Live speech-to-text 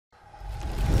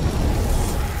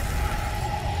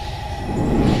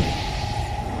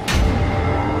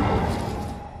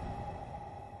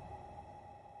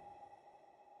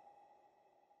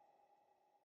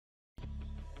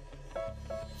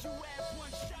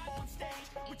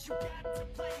what you got to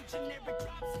play. Generic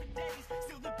drops for days,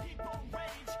 still the people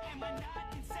rage. Am I not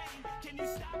insane? Can you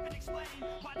stop and explain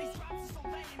why these drops are so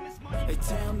lame? This money. They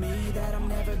tell me that I'm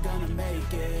never gonna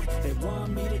make it. They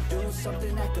want me to do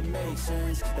something that could make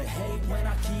sense. They hate when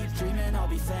I keep dreaming I'll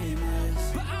be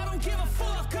famous, but I don't give a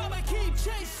fuck, I'ma keep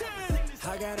chasing.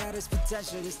 I got all this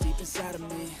potential that's deep inside of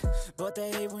me, but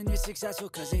they hate when you're successful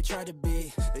cause they try to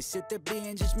be. They sit there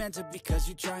being judgmental because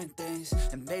you're trying things,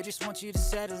 and they just want you to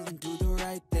settle and do the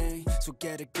right thing. So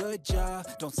get a good job,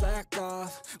 don't slack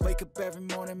off. Wake up every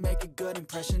morning, make a good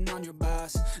impression on your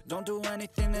boss. Don't do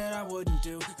anything that I wouldn't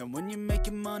do, and when you're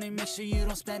making money, make sure you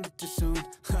don't spend it too soon.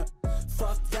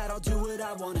 Fuck that, I'll do what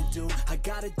I wanna do. I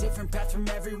got a different path from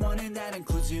everyone, and that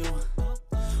includes you.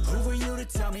 Who are you to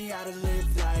tell me how to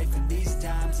live life? In these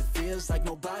times it feels like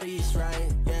nobody's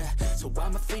right, yeah. So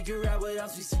I'ma figure out what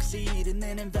else we succeed, and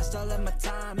then invest all of my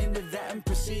time into that and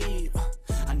proceed.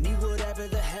 I need whatever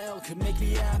the hell could make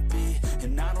me happy,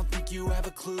 and I don't think you have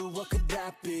a clue what could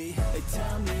that be. They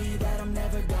tell me that I'm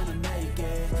never gonna make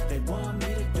it. They want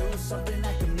me to do something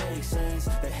that can make sense.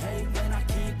 They hate when I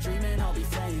keep dreaming I'll be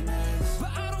famous,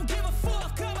 but I don't give a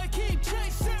fuck, I'ma keep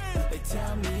chasing. They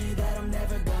tell me that I'm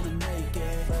never gonna make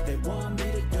it. They want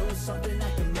me to do something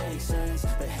that can make sense.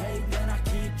 They hate when I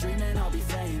keep dreaming I'll be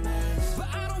famous, but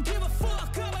I don't give a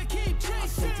fuck, I'ma keep chasing. I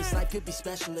think this life could be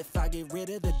special if I get rid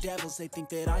of the devils. They think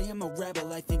that I am a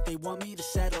rebel, I think they want me to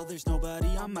settle. There's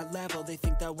nobody on my level, they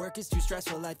think that work is too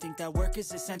stressful. I think that work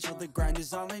is essential, the grind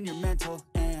is all in your mental.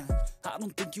 And I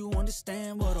don't think you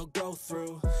understand what I'll go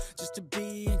through just to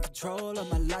be in control of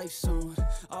my life soon.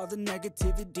 All the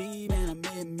negativity, man,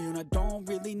 I'm immune. I don't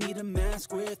really need a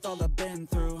mask with all I've been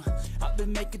through. I've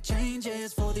been making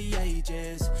changes for the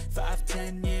ages.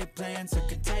 5-10 year plans are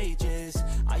contagious.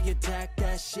 I attack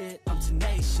that shit, I'm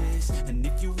tenacious. And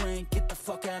if you ain't, get the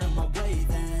fuck out of my way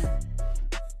then.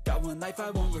 Got one life,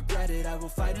 I won't regret it. I will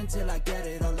fight until I get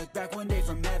it. I'll look back one day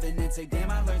from heaven and say,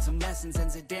 damn, I learned some lessons.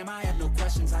 And say, damn, I have no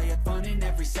questions. I had fun in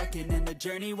every second, and the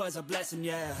journey was a blessing,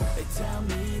 yeah. They tell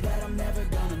me that I'm never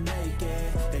gonna make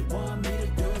it. They want me to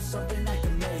do something that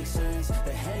can make sense.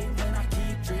 They hate when I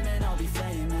keep dreaming I'll be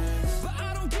famous, but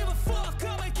I don't give a fuck,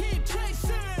 I'ma keep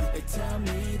chasing. They tell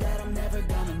me that I'm never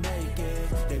gonna make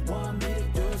it. They want me to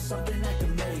do something that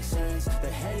can make sense.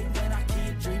 They hate when I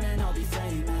keep dreaming I'll be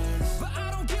famous, but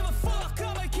I don't give a fuck,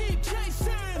 I'ma keep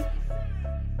chasing.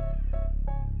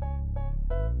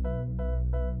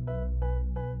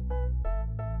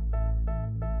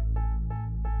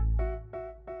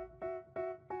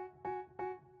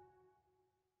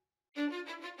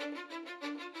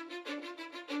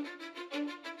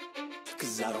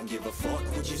 Cause I don't give a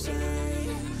fuck what you say.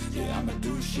 Yeah, I'ma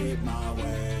do shit my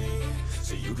way.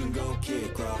 So you can go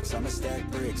kick rocks, I'ma stack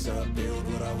bricks up,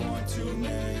 build what I want to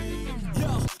make.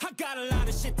 Yo, I got a lot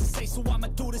of shit to say, so I'ma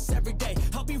do this every day.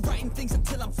 I'll be writing things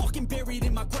until I'm fucking buried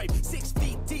in my grave. 6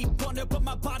 feet deep under, but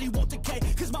my body won't decay.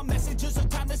 Cause my messages are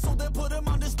timeless, so they'll put them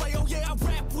on display. Oh yeah, I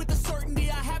rap with a certainty,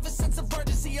 I have a sense of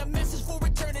urgency. A message for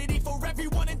eternity, for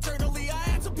everyone internally. I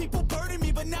had some people burning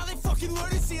me, but now they fucking learn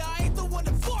to see I ain't the one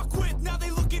to fuck with. Now they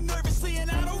looking nervously,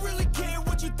 and I don't really care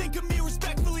what you think of me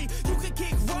respectfully. You can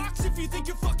kick rocks if you think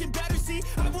you're fucking better, see.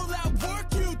 I will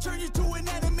outwork you, turn you to an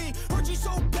enemy. Hurt you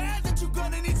so bad that you're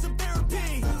gonna need some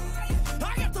therapy.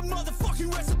 I got the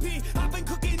motherfucking recipe. I've been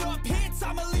cooking up hits,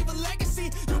 I'ma leave a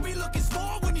legacy. You'll be looking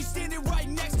small when you're standing right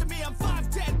next to me. I'm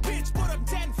 5'10", bitch, but I'm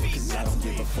 10 feet. Cause I don't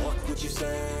give a fuck what you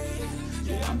say.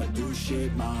 Yeah, I'ma do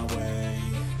shit my way.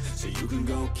 So you can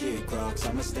go kick rocks,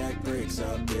 I'ma stack bricks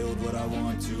up, build what I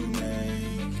want to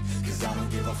make. Cause I don't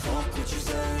give a fuck what you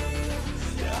say.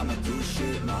 Yeah, I'ma do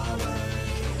shit my way.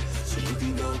 So you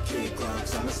can go kick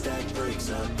rocks, I'ma stack bricks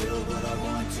up, build what I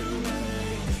want to make.